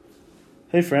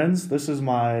Hey friends, this is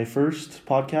my first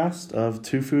podcast of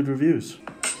Two Food Reviews.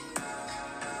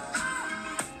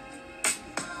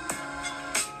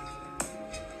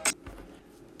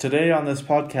 Today on this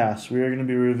podcast, we are going to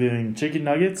be reviewing chicken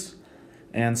nuggets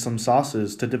and some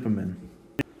sauces to dip them in.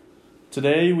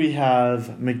 Today we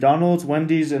have McDonald's,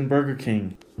 Wendy's, and Burger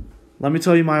King. Let me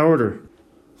tell you my order.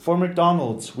 For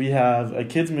McDonald's, we have a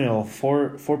kids meal,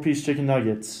 four-piece chicken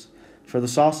nuggets. For the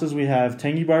sauces, we have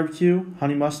tangy barbecue,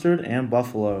 honey mustard, and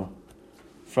buffalo.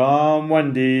 From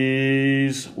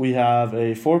Wendy's, we have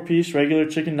a 4-piece regular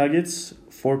chicken nuggets,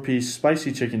 4-piece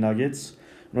spicy chicken nuggets,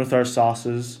 with our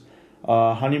sauces,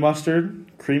 honey mustard,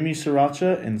 creamy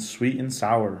sriracha, and sweet and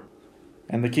sour.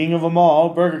 And the king of them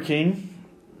all, Burger King,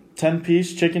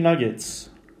 10-piece chicken nuggets.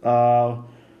 For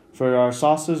our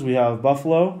sauces, we have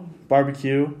buffalo,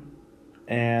 barbecue,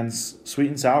 and sweet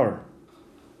and sour.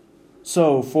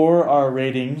 So for our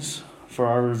ratings, for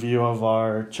our review of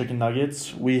our chicken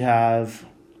nuggets, we have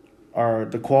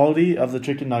the quality of the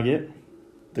chicken nugget,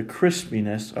 the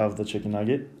crispiness of the chicken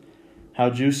nugget, how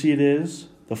juicy it is,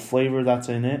 the flavor that's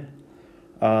in it,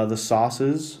 the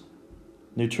sauces,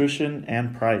 nutrition,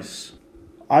 and price.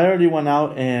 I already went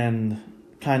out and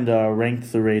kind of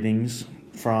ranked the ratings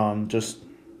from just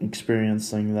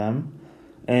experiencing them.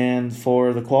 And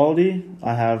for the quality,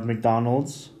 I have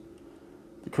McDonald's.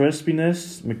 The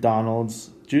crispiness,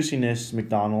 McDonald's. Juiciness,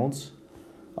 McDonald's.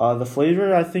 The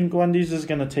flavor, I think Wendy's is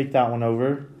going to take that one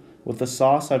over. With the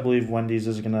sauce, I believe Wendy's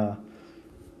is going to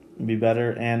be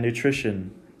better. And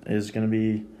nutrition is going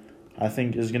to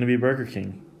be, Burger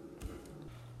King.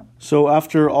 So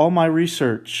after all my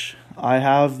research, I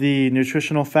have the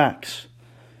nutritional facts.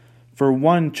 For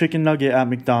one chicken nugget at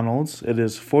McDonald's, it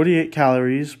is 48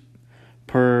 calories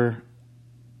per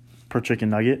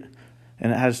chicken nugget.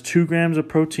 And it has 2 grams of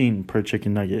protein per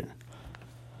chicken nugget.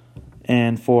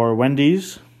 And for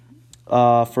Wendy's,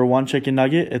 for one chicken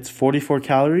nugget, it's 44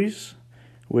 calories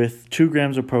with 2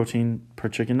 grams of protein per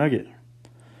chicken nugget.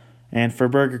 And for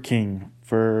Burger King,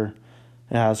 it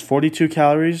has 42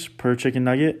 calories per chicken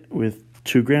nugget with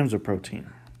 2 grams of protein.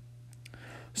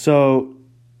 So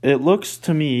it looks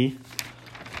to me,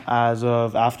 as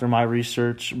of after my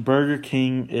research, Burger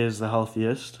King is the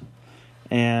healthiest.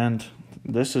 And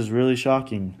this is really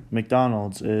shocking.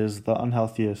 McDonald's is the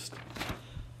unhealthiest.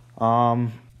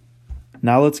 Now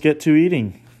let's get to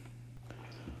eating.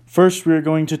 First, we're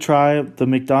going to try the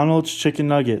McDonald's chicken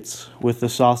nuggets with the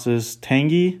sauces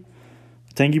tangy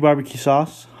barbecue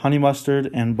sauce, honey mustard,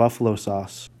 and buffalo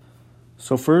sauce.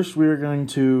 So first, we're going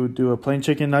to do a plain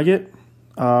chicken nugget.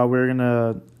 We're going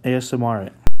to ASMR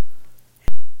it.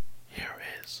 Here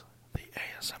is the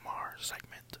ASMR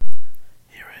segment.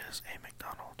 Here is a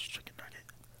McDonald's chicken nugget.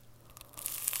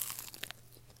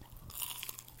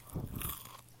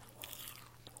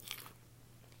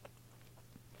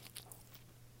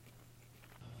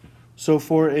 So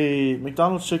for a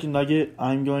McDonald's chicken nugget,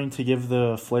 I'm going to give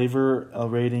the flavor a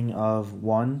rating of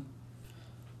 1.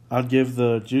 I'd give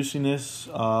the juiciness,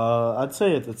 I'd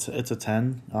say it's a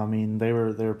 10. I mean, they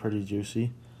were pretty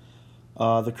juicy.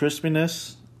 The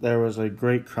crispiness, there was a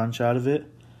great crunch out of it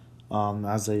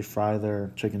as they fry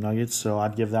their chicken nuggets, so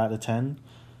I'd give that a 10.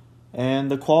 And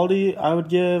the quality, I would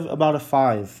give about a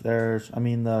 5. I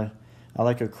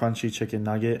like a crunchy chicken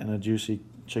nugget and a juicy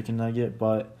chicken nugget,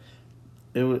 but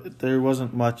there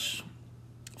wasn't much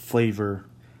flavor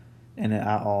in it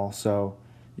at all, so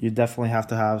you definitely have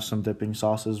to have some dipping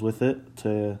sauces with it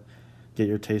to get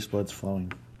your taste buds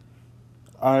flowing.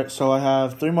 Alright, so I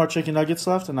have 3 more chicken nuggets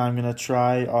left, and I'm going to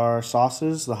try our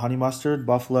sauces, the honey mustard,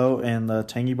 buffalo, and the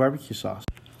tangy barbecue sauce.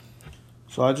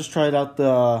 So I just tried out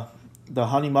the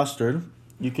honey mustard.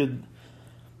 You could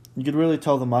really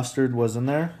tell the mustard was in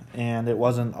there, and it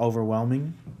wasn't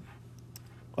overwhelming.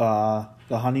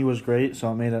 The honey was great, so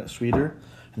it made it sweeter,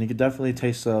 and you could definitely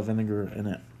taste the vinegar in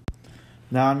it.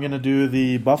 Now I'm going to do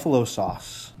the buffalo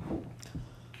sauce.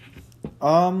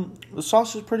 The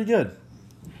sauce is pretty good.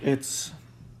 It's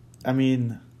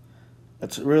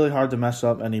really hard to mess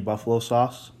up any buffalo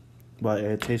sauce, but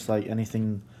it tastes like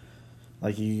anything.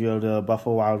 Like you go to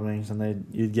Buffalo Wild Wings and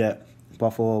you'd get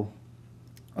buffalo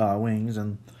wings,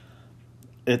 and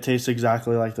it tastes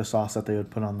exactly like the sauce that they would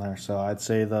put on there. So I'd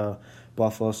say the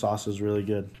buffalo sauce is really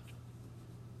good.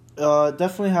 It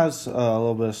definitely has a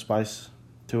little bit of spice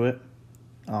to it.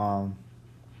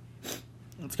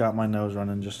 It's got my nose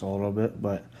running just a little bit,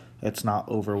 but it's not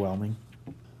overwhelming.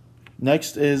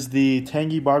 Next is the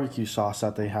tangy barbecue sauce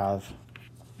that they have.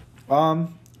 I'd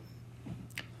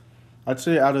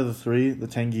say out of the 3, the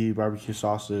tangy barbecue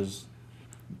sauce is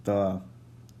the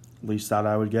least that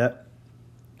I would get.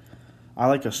 I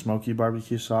like a smoky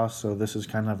barbecue sauce, so this is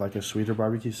kind of like a sweeter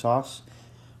barbecue sauce.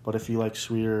 But if you like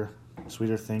sweeter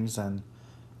things, then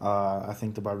I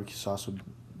think the barbecue sauce would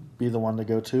be the one to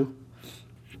go to.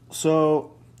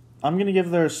 So I'm gonna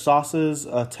give their sauces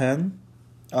a 10.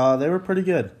 They were pretty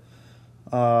good.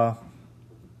 They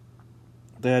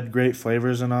had great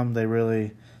flavors in them. They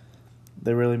really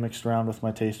mixed around with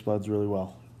my taste buds really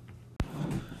well.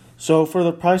 So for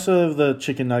the price of the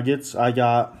chicken nuggets, I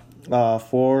got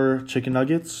 4 chicken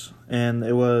nuggets, and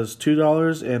it was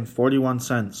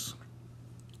 $2.41.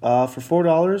 For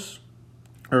 $4,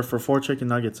 or for 4 chicken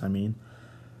nuggets, I mean.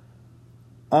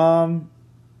 I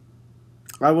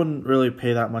wouldn't really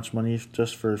pay that much money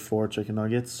just for 4 chicken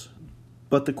nuggets.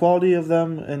 But the quality of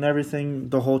them and everything,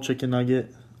 the whole chicken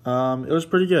nugget, it was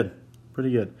pretty good.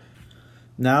 Pretty good.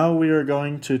 Now we are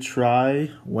going to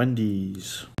try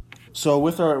Wendy's. So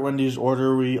with our Wendy's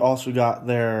order, we also got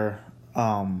their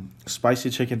spicy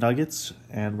chicken nuggets,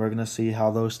 and we're going to see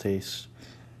how those taste.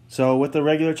 So with the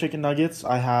regular chicken nuggets,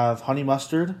 I have honey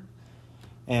mustard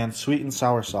and sweet and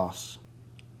sour sauce.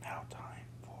 Now time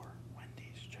for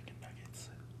Wendy's chicken nuggets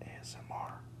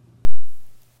ASMR.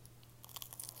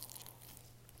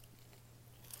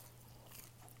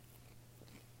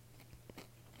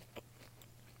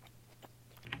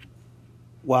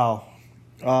 Wow.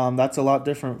 That's a lot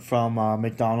different from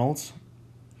McDonald's.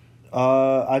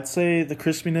 I'd say the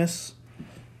crispiness,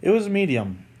 it was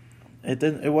medium.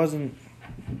 It wasn't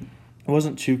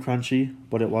too crunchy,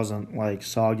 but it wasn't like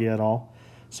soggy at all.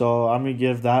 So I'm gonna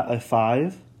give that a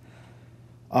 5.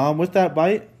 With that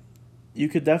bite, you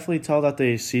could definitely tell that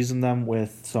they seasoned them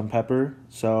with some pepper.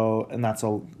 So, and that's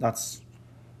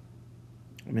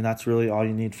really all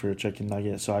you need for a chicken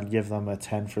nugget. So I'd give them a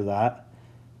 10 for that.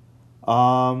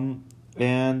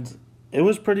 And it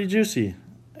was pretty juicy.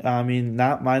 I mean,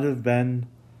 that might have been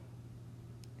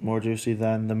more juicy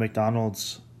than the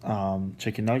McDonald's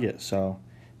chicken nugget. So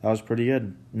that was pretty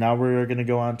good. Now we're going to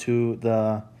go on to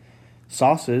the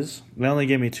sauces. They only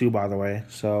gave me 2, by the way.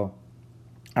 So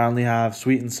I only have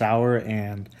sweet and sour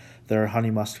and their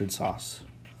honey mustard sauce.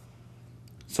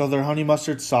 So their honey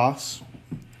mustard sauce,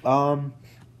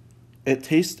 it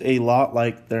tastes a lot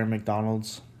like their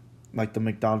McDonald's, like the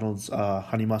McDonald's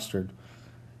honey mustard.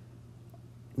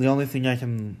 The only thing I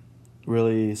can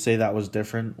really say that was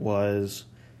different was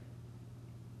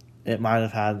it might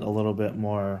have had a little bit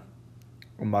more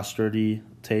mustardy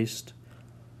taste,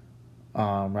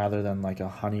 rather than like a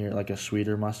honey or like a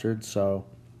sweeter mustard. So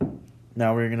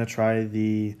now we're gonna try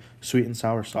the sweet and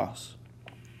sour sauce.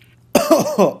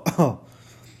 Oh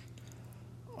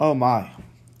my.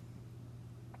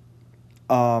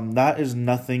 That is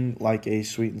nothing like a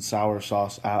sweet and sour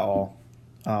sauce at all.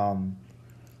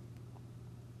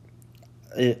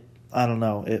 I don't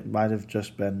know, it might have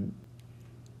just been,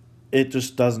 it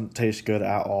just doesn't taste good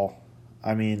at all.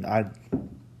 I mean, I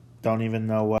don't even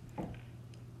know what,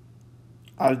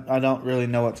 I don't really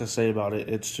know what to say about it.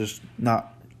 It's just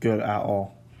not good at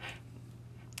all.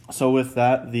 So with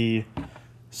that, the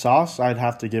sauce, I'd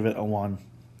have to give it a 1,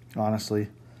 honestly.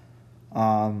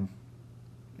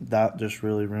 That just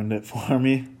really ruined it for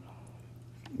me.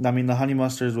 I mean, the honey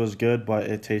mustard was good, but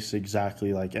it tastes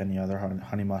exactly like any other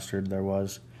honey mustard there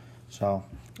was. So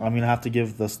I'm going to have to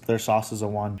give their sauces a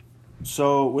 1.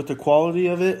 So with the quality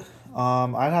of it,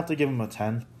 I'd have to give them a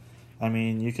 10. I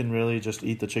mean, you can really just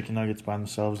eat the chicken nuggets by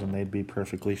themselves and they'd be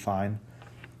perfectly fine.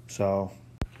 So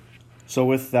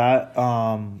with that,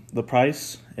 the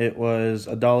price, it was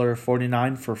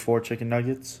 $1.49 for 4 chicken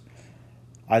nuggets.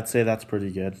 I'd say that's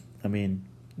pretty good. I mean,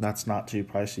 that's not too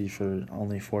pricey for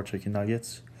only 4 chicken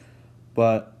nuggets.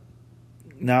 But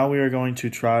now we are going to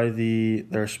try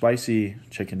their spicy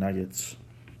chicken nuggets.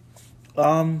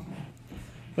 They're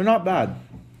not bad.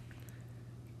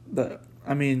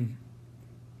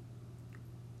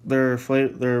 Their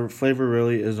flavor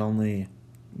really is only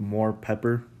more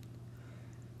pepper.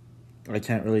 I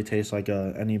can't really taste like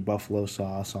any buffalo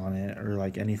sauce on it or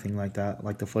like anything like that,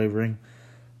 like the flavoring.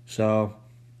 So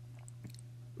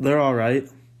they're all right.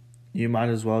 You might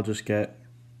as well just get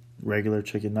regular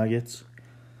chicken nuggets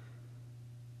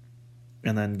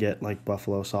and then get like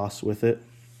buffalo sauce with it.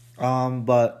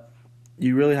 But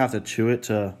you really have to chew it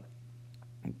to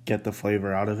get the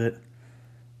flavor out of it.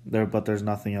 But there's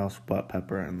nothing else but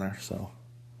pepper in there. So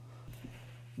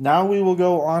now we will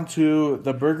go on to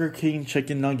the Burger King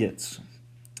chicken nuggets.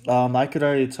 I could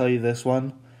already tell you this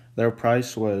one. Their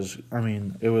price was,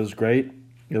 it was great.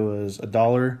 It was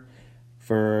 $1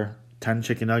 for 10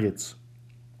 chicken nuggets.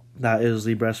 That is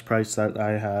the best price that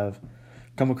I have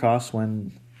come across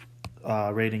when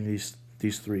rating these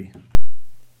 3.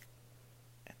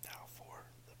 And now for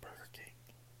the Burger King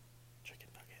chicken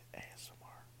nugget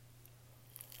ASMR.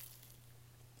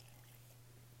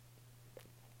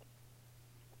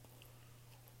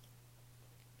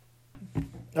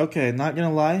 Okay, not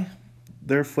gonna lie,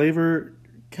 their flavor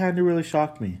kind of really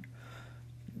shocked me.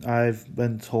 I've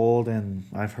been told and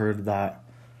I've heard that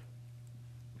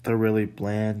they're really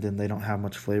bland and they don't have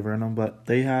much flavor in them, but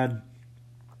they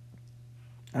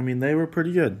were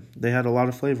pretty good. They had a lot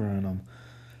of flavor in them.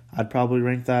 I'd probably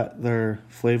rank their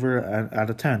flavor at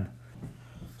a 10.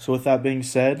 So with that being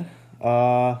said,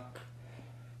 there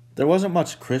wasn't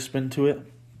much crisp into it.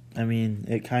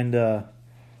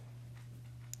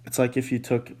 It's like if you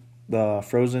took the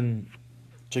frozen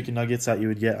chicken nuggets that you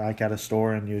would get like at a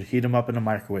store and you'd heat them up in a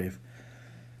microwave.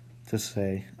 To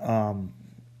say,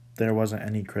 there wasn't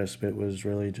any crisp. It was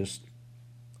really just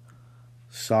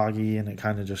soggy and it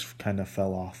kind of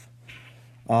fell off.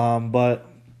 But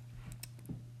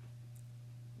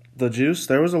the juice,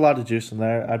 there was a lot of juice in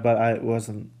there. I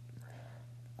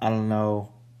don't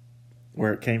know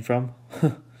where it came from.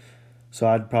 So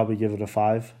I'd probably give it a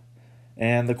 5.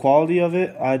 And the quality of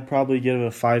it, I'd probably give it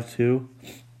a 5 too.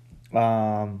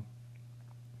 The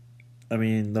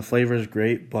flavor is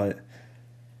great, but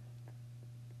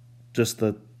just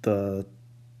the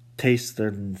taste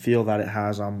and feel that it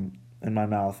has in my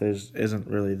mouth isn't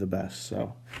really the best.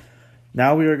 So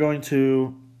now we are going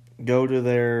to go to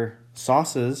their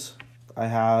sauces. I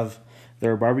have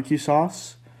their barbecue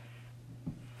sauce.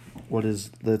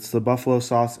 It's the buffalo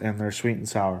sauce and their sweet and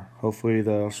sour. Hopefully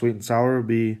the sweet and sour will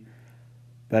be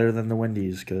better than the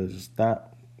Wendy's, because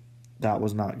that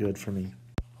was not good for me.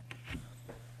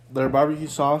 Their barbecue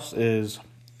sauce is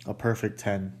a perfect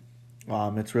 10.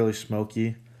 It's really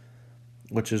smoky,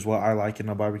 which is what I like in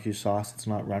a barbecue sauce. It's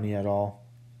not runny at all.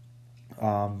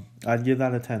 I'd give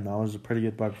that a 10. That was a pretty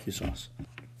good barbecue sauce.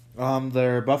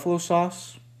 Their buffalo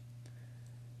sauce,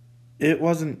 it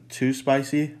wasn't too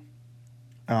spicy,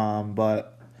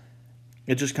 but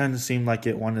it just kind of seemed like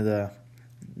it wanted to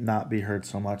not be heard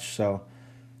so much. So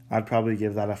I'd probably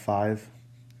give that a 5.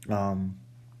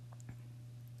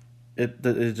 It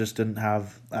just didn't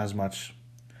have as much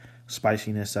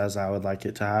spiciness as I would like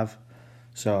it to have.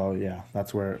 So yeah,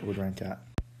 that's where it would rank at.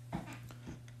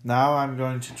 Now I'm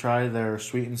going to try their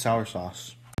sweet and sour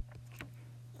sauce.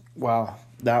 Wow,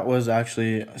 that was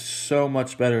actually so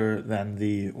much better than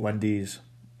the Wendy's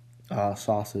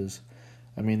sauces.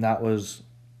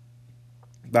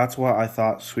 That's what I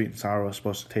thought sweet and sour was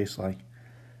supposed to taste like.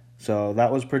 So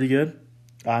that was pretty good.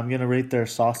 I'm going to rate their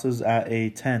sauces at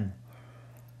a 10.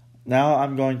 Now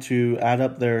I'm going to add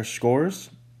up their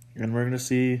scores, and we're going to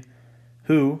see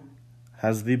who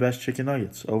has the best chicken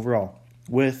nuggets overall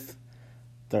with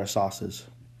their sauces.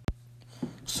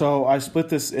 So I split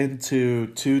this into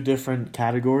 2 different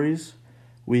categories.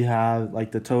 We have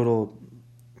like the total,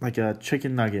 like a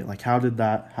chicken nugget, like how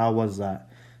was that?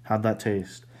 How'd that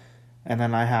taste? And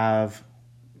then I have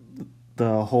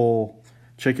the whole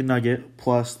chicken nugget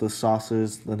plus the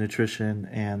sauces, the nutrition,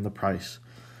 and the price.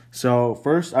 So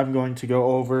first I'm going to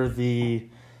go over the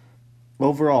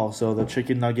overall, so the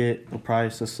chicken nugget, the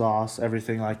price, the sauce,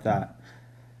 everything like that.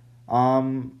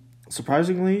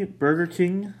 Surprisingly, Burger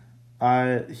King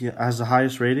he has the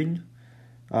highest rating,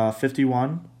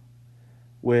 51,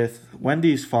 with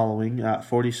Wendy's following at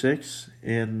 46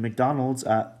 and McDonald's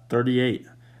at 38.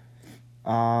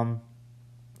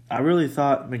 I really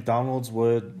thought McDonald's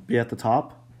would be at the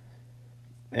top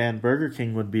and Burger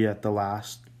King would be at the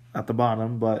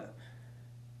bottom, but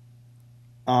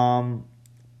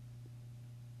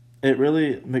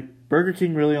Burger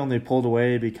King really only pulled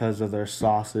away because of their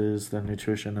sauces, their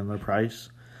nutrition, and their price.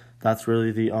 That's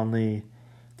really the only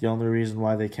reason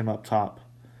why they came up top.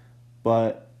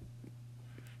 But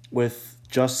with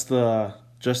just the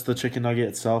chicken nugget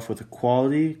itself, with the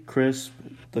quality, crisp,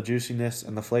 the juiciness,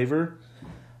 and the flavor,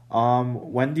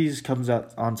 Wendy's comes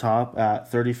out on top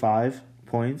at 35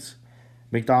 points.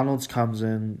 McDonald's comes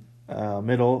in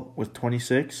middle with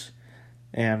 26,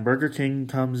 and Burger King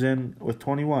comes in with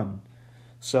 21.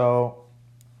 So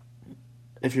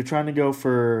if you're trying to go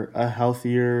for a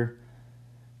healthier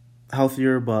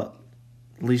but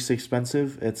least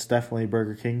expensive, it's definitely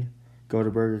Burger King. Go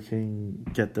to Burger King,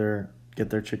 get their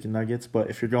chicken nuggets. But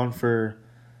if you're going for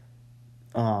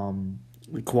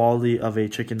the quality of a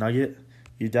chicken nugget,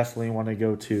 you definitely want to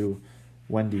go to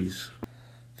Wendy's.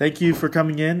 Thank you for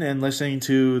coming in and listening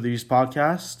to these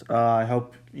podcasts. I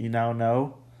hope you now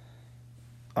know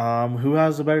who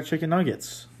has the better chicken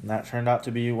nuggets. And that turned out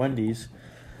to be Wendy's.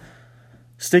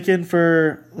 Stick in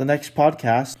for the next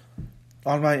podcast.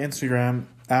 On my Instagram,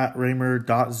 at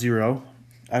Raymer.0,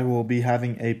 I will be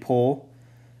having a poll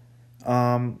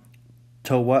to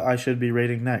what I should be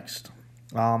rating next.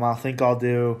 I think I'll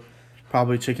do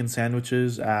probably chicken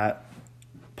sandwiches at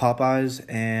Popeyes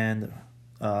and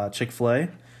Chick-fil-A,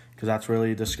 because that's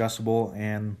really discussable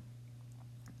and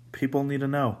people need to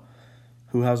know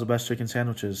who has the best chicken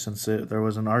sandwiches, since there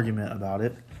was an argument about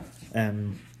it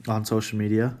and on social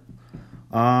media.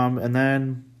 And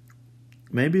then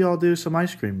maybe I'll do some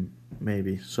ice cream,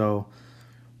 maybe. So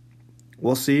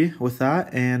we'll see with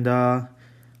that, and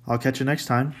I'll catch you next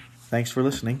time. Thanks for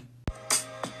listening.